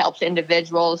 It helps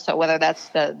individuals. So whether that's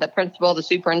the principal, the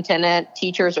superintendent,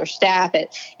 teachers, or staff,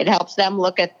 it helps them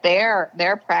look at their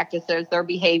practices, their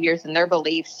behaviors, and their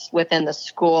beliefs within the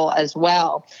school as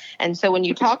well. And so when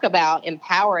you talk about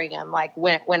empowering them, like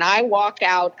when I walk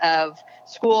out of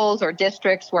schools or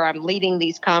districts where I'm leading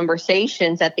these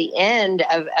conversations, at the end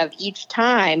of each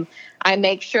time, I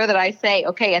make sure that I say,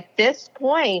 okay, at this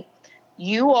point,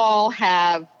 you all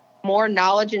have more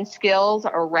knowledge and skills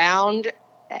around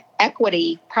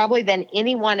equity probably than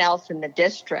anyone else in the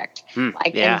district.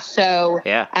 And so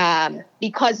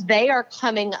because they are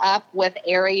coming up with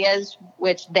areas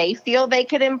which they feel they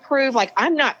could improve, like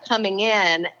I'm not coming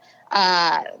in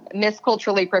Miss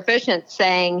Culturally Proficient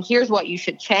saying, here's what you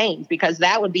should change, because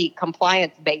that would be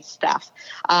compliance-based stuff.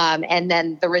 And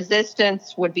then the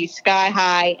resistance would be sky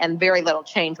high and very little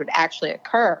change would actually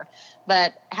occur.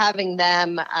 But having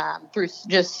them through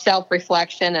just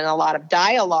self-reflection and a lot of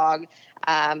dialogue,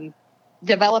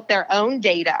 develop their own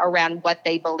data around what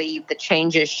they believe the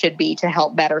changes should be to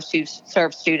help better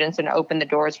serve students and open the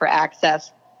doors for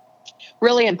access,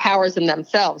 really empowers them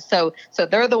themselves. So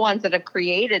they're the ones that have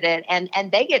created it,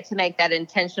 and they get to make that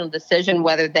intentional decision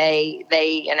whether they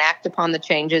enact upon the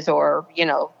changes or,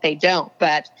 they don't.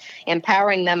 But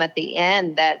empowering them at the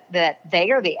end that they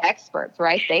are the experts,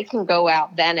 right? They can go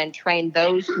out then and train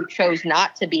those who chose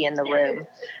not to be in the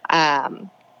room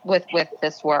with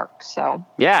this work. So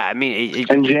yeah, I mean,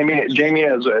 and Jamie,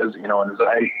 as you know, and as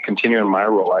I continue in my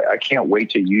role, I can't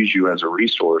wait to use you as a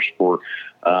resource for.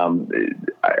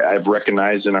 I've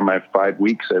recognized in my 5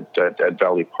 weeks at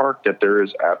Valley Park that there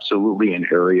is absolutely an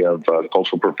area of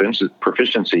cultural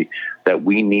proficiency that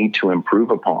we need to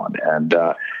improve upon. And,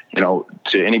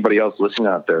 to anybody else listening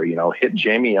out there, hit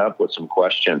Jamie up with some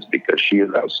questions, because she is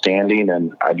outstanding,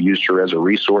 and I've used her as a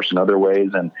resource in other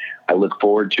ways. And I look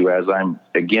forward to, as I'm,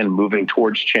 again, moving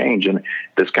towards change. And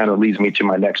this kind of leads me to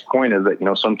my next point, is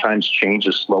that, sometimes change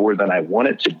is slower than I want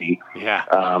it to be,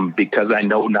 because I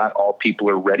know not all people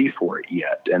are ready for it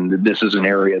yet. And this is an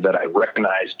area that I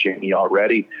recognize, Jamie,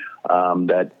 already,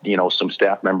 that, some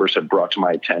staff members have brought to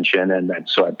my attention. And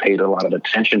so I paid a lot of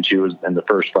attention to in the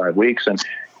first 5 weeks. And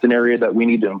it's an area that we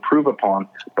need to improve upon.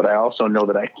 But I also know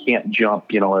that I can't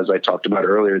jump, as I talked about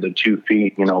earlier, the 2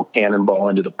 feet, cannonball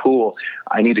into the pool.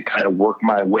 I need to kind of work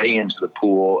my way into the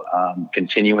pool,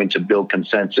 continuing to build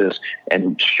consensus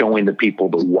and showing the people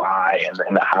the why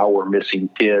and the how we're missing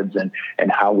kids and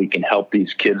how we can help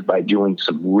these kids by doing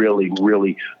some really,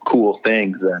 really cool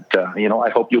things that, I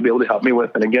hope you'll be able to help me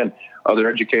with. And again, other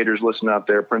educators listening out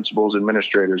there, principals,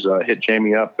 administrators, hit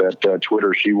Jamie up at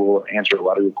Twitter. She will answer a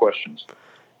lot of your questions.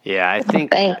 Yeah, I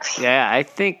think. Thanks. Yeah, I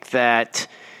think that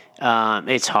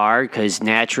it's hard because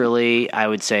naturally, I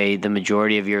would say the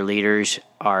majority of your leaders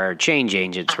are change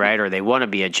agents, right? Or they want to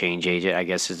be a change agent, I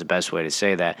guess is the best way to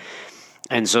say that.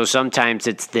 And so sometimes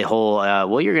it's the whole,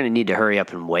 you're going to need to hurry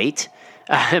up and wait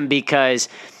because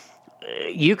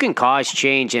you can cause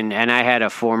change. And I had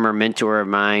a former mentor of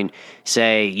mine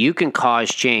say, you can cause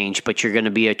change, but you're going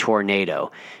to be a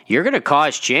tornado. You're going to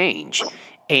cause change,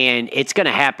 and it's going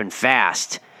to happen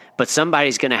fast. But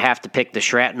somebody's going to have to pick the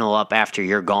shrapnel up after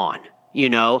you're gone,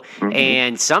 Mm-hmm.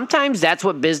 And sometimes that's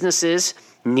what business is.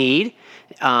 need.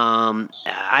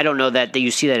 I don't know that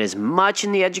you see that as much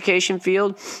in the education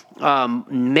field.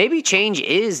 Maybe change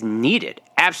is needed.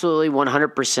 Absolutely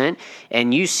 100%.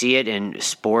 And you see it in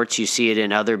sports. You see it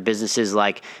in other businesses.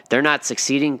 Like, they're not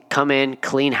succeeding, come in,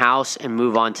 clean house, and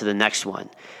move on to the next one.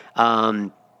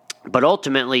 But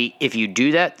ultimately, if you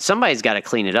do that, somebody's got to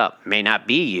clean it up. May not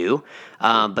be you,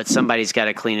 but somebody's got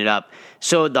to clean it up.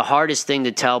 So the hardest thing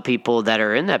to tell people that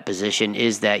are in that position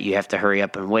is that you have to hurry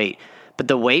up and wait. But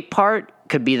the wait part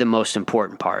could be the most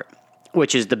important part,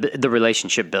 which is the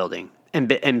relationship building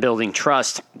and building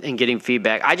trust and getting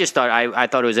feedback. I just thought I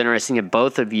thought it was interesting that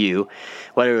both of you,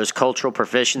 whether it was cultural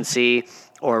proficiency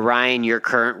or Ryan, your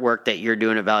current work that you're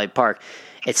doing at Valley Park,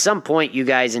 at some point you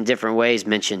guys in different ways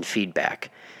mentioned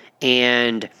feedback.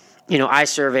 And, I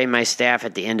survey my staff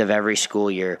at the end of every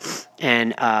school year,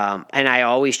 and I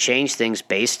always change things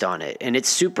based on it. And it's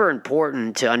super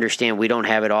important to understand we don't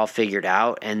have it all figured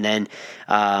out, and then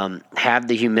have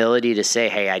the humility to say,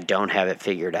 hey, I don't have it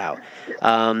figured out.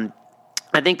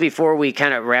 I think before we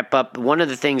kind of wrap up, one of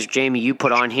the things, Jamie, you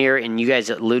put on here and you guys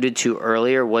alluded to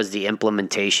earlier was the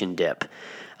implementation dip.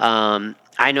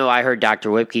 I know I heard Dr.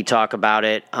 Whipke talk about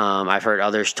it. I've heard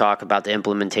others talk about the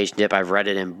implementation dip. I've read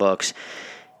it in books.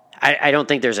 I don't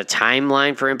think there's a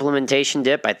timeline for implementation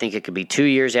dip. I think it could be 2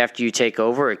 years after you take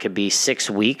over. It could be 6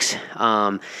 weeks.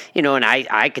 And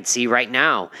I could see right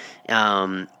now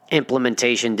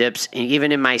implementation dips. And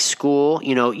even in my school,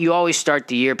 you always start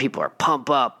the year, people are pumped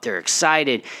up, they're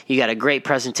excited, you got a great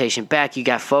presentation back, you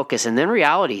got focus, and then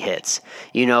reality hits.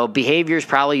 Behavior is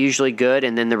probably usually good,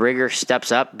 and then the rigor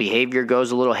steps up, behavior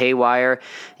goes a little haywire,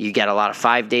 you got a lot of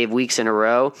 5-day weeks in a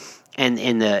row, and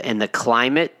the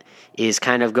climate is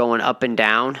kind of going up and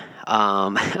down,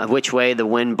 which way the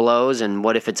wind blows, and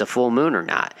what if it's a full moon or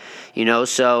not.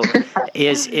 So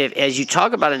as you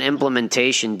talk about an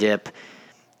implementation dip,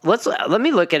 let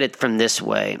me look at it from this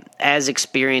way. As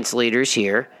experienced leaders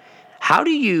here, how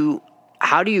do you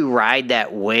ride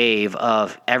that wave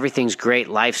of everything's great,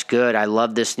 life's good, I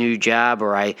love this new job,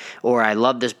 or I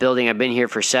love this building, I've been here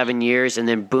for 7 years, and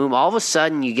then boom, all of a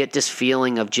sudden you get this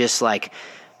feeling of just like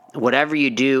whatever you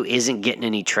do isn't getting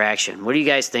any traction. What do you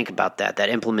guys think about that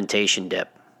implementation dip?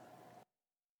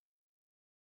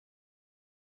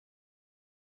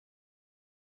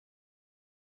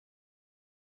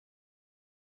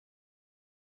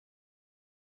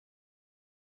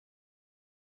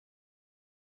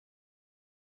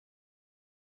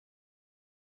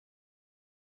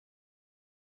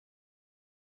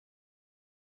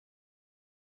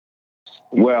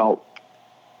 Well,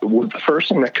 the first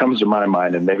thing that comes to my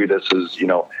mind, and maybe this is,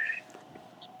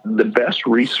 the best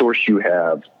resource you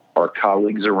have are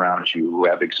colleagues around you who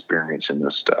have experience in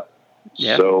this stuff.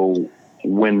 Yeah. So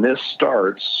when this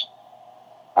starts,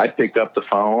 I pick up the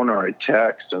phone or I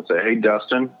text and say, hey,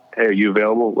 Dustin, hey, are you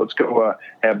available? Let's go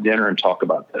have dinner and talk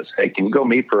about this. Hey, can you go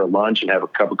meet for a lunch and have a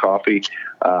cup of coffee?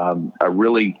 I'm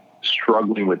really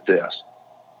struggling with this.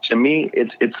 To me,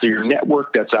 it's your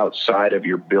network that's outside of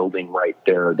your building right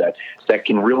there that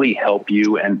can really help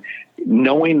you. And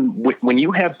knowing when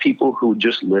you have people who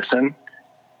just listen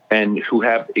and who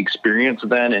have experience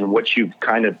then and what you're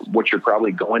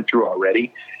probably going through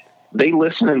already, they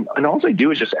listen and all they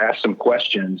do is just ask some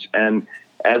questions. And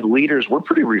as leaders, we're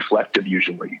pretty reflective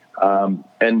usually.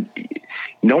 And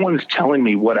no one's telling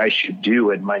me what I should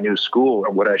do at my new school or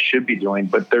what I should be doing,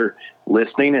 but they're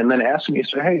listening and then asking me,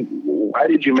 say, hey, why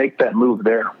did you make that move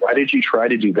there? Why did you try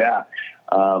to do that?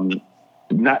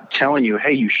 Not telling you,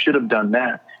 hey, you should have done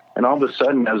that. And all of a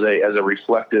sudden, as a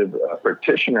reflective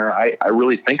practitioner, I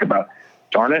really think about,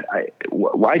 darn it,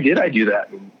 why did I do that?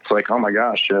 And it's like, oh my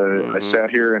gosh, I sat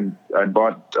here and I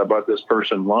bought this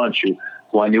person lunch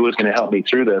who I knew was going to help me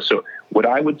through this. So what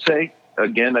I would say,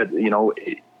 again,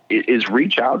 is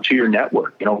reach out to your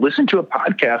network. Listen to a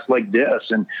podcast like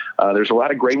this, and there's a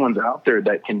lot of great ones out there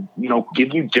that can,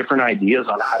 give you different ideas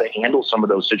on how to handle some of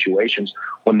those situations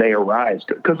when they arise,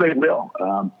 because they will.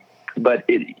 But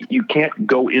you can't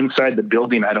go inside the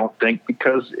building, I don't think,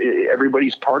 because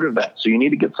everybody's part of that. So you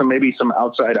need to get maybe some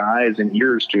outside eyes and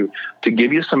ears to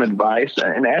give you some advice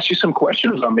and ask you some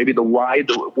questions on maybe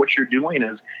what you're doing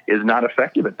is not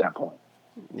effective at that point.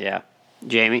 Yeah.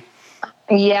 Jamie?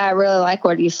 Yeah, I really like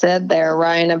what you said there,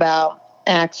 Ryan, about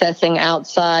accessing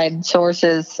outside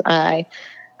sources. I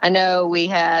know we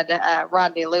had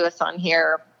Rodney Lewis on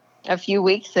here a few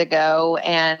weeks ago,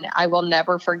 and I will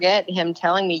never forget him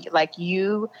telling me, like,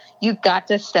 you've got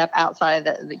to step outside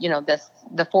of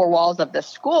the four walls of the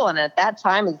school. And at that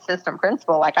time, as assistant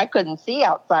principal, like, I couldn't see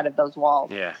outside of those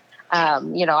walls. Yeah.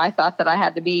 I thought that I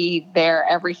had to be there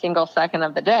every single second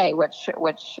of the day, which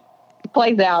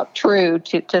plays out true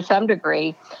to some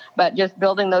degree, but just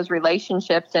building those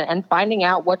relationships and finding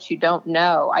out what you don't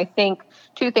know. I think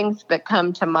two things that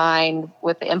come to mind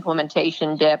with the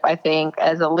implementation dip. I think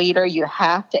as a leader, you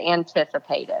have to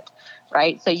anticipate it,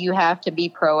 right? So you have to be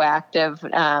proactive,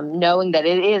 knowing that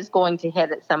it is going to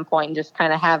hit at some point, and just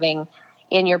kind of having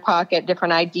in your pocket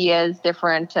different ideas,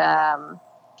 different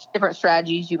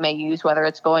strategies you may use, whether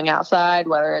it's going outside,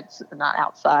 whether it's not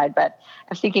outside, but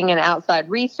seeking an outside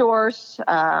resource,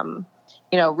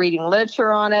 reading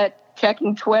literature on it,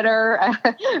 checking Twitter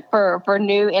for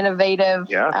new innovative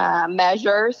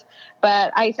measures.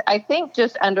 But I think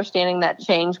just understanding that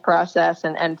change process,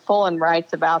 and Fullen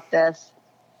writes about this.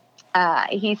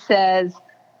 He says,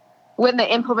 when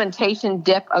the implementation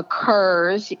dip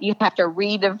occurs, you have to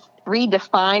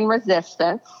redefine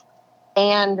resistance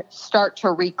and start to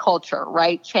reculture,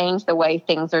 right? Change the way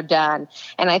things are done.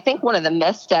 And I think one of the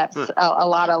missteps a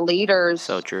lot of leaders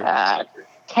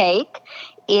take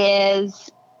is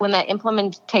when that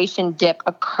implementation dip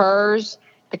occurs,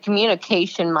 the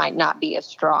communication might not be as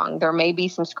strong. There may be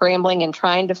some scrambling and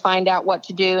trying to find out what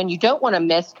to do, and you don't want to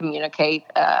miscommunicate,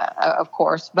 of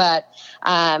course. But,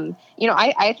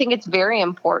 I think it's very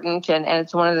important, and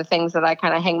it's one of the things that I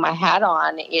kind of hang my hat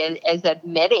on is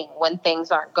admitting when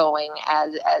things aren't going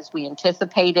as we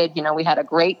anticipated. We had a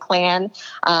great plan,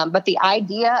 but the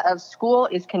idea of school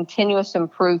is continuous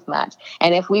improvement.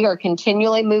 And if we are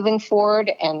continually moving forward,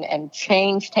 and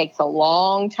change takes a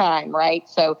long time, right?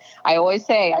 So I always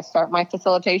say, I start my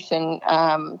facilitation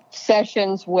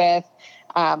sessions with,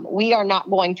 we are not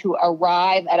going to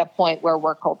arrive at a point where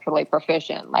we're culturally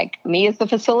proficient. Like me as the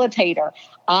facilitator,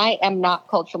 I am not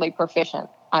culturally proficient.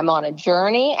 I'm on a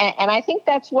journey, and I think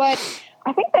that's what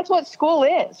school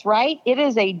is, right? It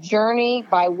is a journey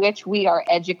by which we are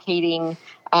educating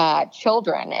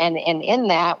children, and in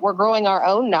that we're growing our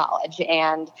own knowledge.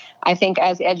 And I think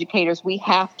as educators, we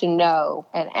have to know,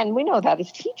 and we know that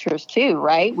as teachers too,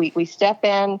 right? We step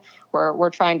in, we're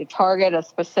trying to target a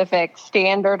specific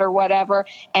standard or whatever,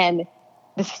 and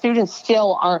the students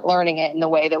still aren't learning it in the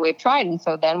way that we've tried. And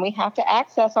so then we have to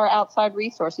access our outside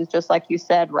resources, just like you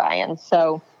said, Ryan.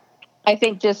 So I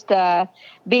think just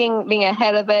being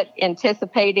ahead of it,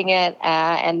 anticipating it,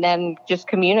 and then just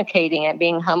communicating it,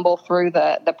 being humble through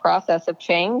the process of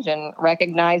change, and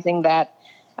recognizing that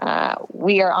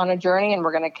we are on a journey and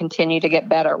we're going to continue to get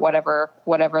better,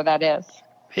 whatever that is.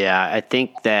 Yeah, I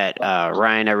think that,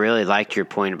 Ryan, I really liked your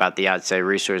point about the outside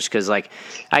resource, because, I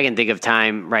can think of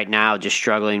time right now just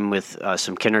struggling with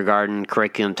some kindergarten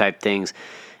curriculum type things,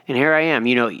 and here I am.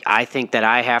 I think that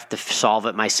I have to solve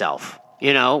it myself.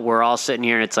 We're all sitting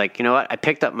here, and it's like, you know what? I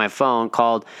picked up my phone,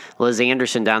 called Liz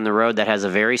Anderson down the road that has a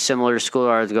very similar school,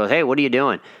 and goes, hey, what are you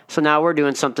doing? So now we're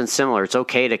doing something similar. It's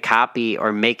okay to copy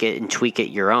or make it and tweak it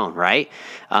your own, right?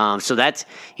 So that's,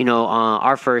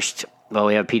 our first,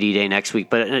 we have PD Day next week,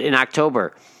 but in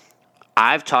October,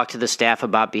 I've talked to the staff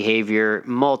about behavior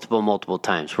multiple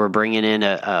times. We're bringing in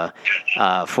a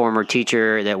former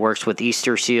teacher that works with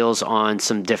Easter seals on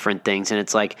some different things, and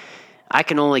it's like, I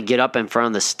can only get up in front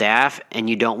of the staff, and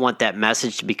you don't want that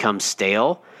message to become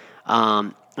stale.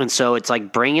 And so it's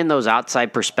like bringing those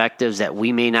outside perspectives that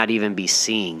we may not even be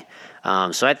seeing.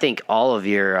 So I think all of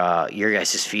your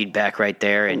guys' feedback right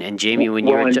there. And Jamie, when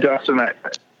you're... Well, and Dustin,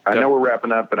 I know we're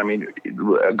wrapping up, but I mean,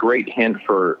 a great hint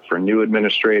for new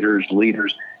administrators,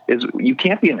 leaders, is you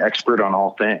can't be an expert on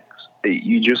all things.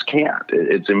 You just can't.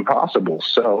 It's impossible.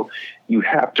 So you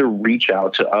have to reach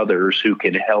out to others who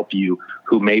can help you,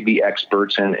 who may be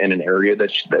experts in an area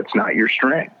that's not your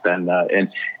strength. And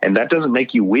that doesn't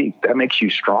make you weak. That makes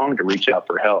you strong to reach out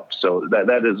for help. So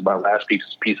that is my last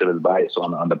piece of advice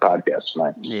on the podcast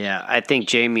tonight. Yeah, I think,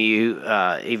 Jamie, you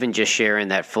even just sharing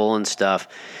that Fullen stuff,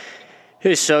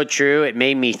 it is so true. It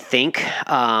made me think,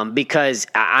 because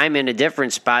I'm in a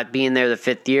different spot being there the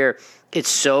fifth year. It's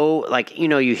so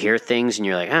you hear things and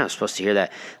you're like, I'm supposed to hear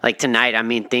that. Like tonight,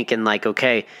 thinking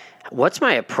okay, what's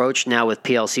my approach now with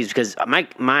PLCs? Because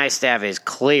my staff is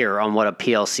clear on what a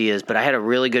PLC is, but I had a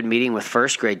really good meeting with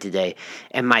first grade today.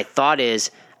 And my thought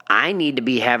is I need to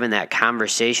be having that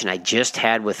conversation I just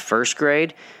had with first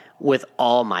grade with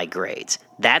all my grades.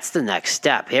 That's the next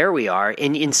step. Here we are.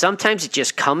 And sometimes it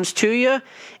just comes to you,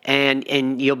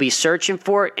 and you'll be searching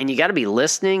for it, and you got to be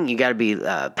listening. You got to be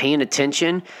paying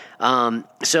attention.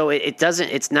 So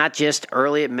it's not just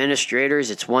early administrators.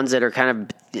 It's ones that are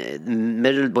kind of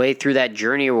midway through that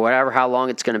journey or whatever, how long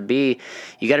it's going to be.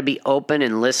 You got to be open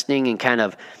and listening and kind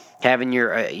of having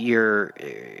your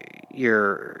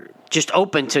just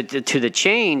open to the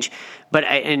change. But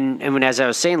when as I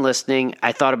was saying, listening,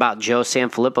 I thought about Joe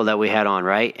Sanfilippo that we had on,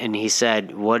 right? And he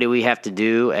said, "What do we have to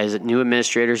do as new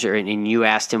administrators?" And you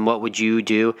asked him, "What would you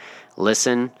do?"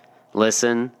 Listen.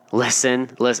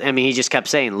 I mean, he just kept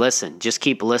saying, "Listen, just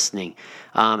keep listening,"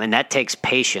 and that takes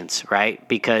patience, right?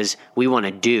 Because we want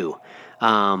to do,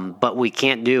 but we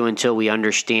can't do until we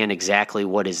understand exactly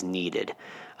what is needed.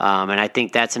 And I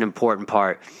think that's an important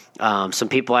part. Some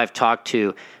people I've talked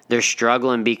to, they're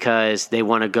struggling because they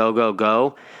want to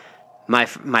go. My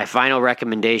final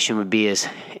recommendation would be as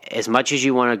much as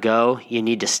you want to go, you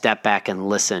need to step back and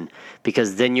listen,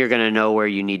 because then you're going to know where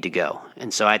you need to go.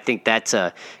 And so I think that's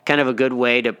a kind of a good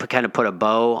way to kind of put a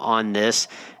bow on this.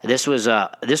 This was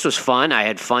fun. I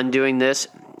had fun doing this.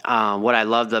 What I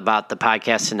loved about the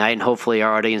podcast tonight, and hopefully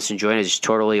our audience enjoyed it, is just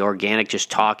totally organic, just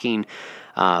talking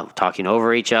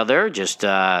over each other, just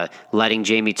letting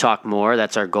Jamie talk more.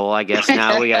 That's our goal, I guess.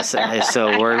 Now we got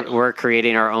so we're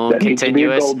creating our own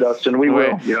continuous goal, Dustin. We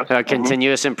will. Yes.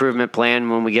 Continuous improvement plan.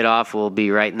 When we get off, we'll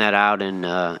be writing that out in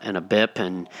a BIP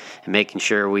and making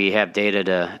sure we have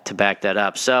data to back that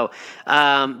up. So,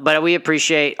 but we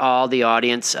appreciate all the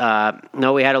audience.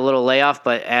 No, we had a little layoff,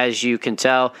 but as you can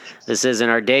tell, this isn't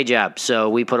our day job. So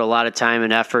we put a lot of time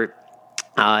and effort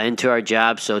into our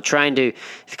job. So trying to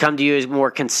come to you as more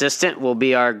consistent will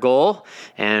be our goal,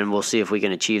 and we'll see if we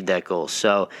can achieve that goal.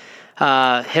 So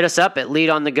hit us up at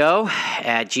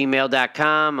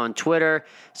leadonthego@gmail.com, on Twitter.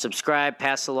 Subscribe,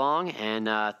 pass along, and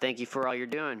thank you for all you're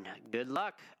doing. Good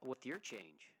luck with your change.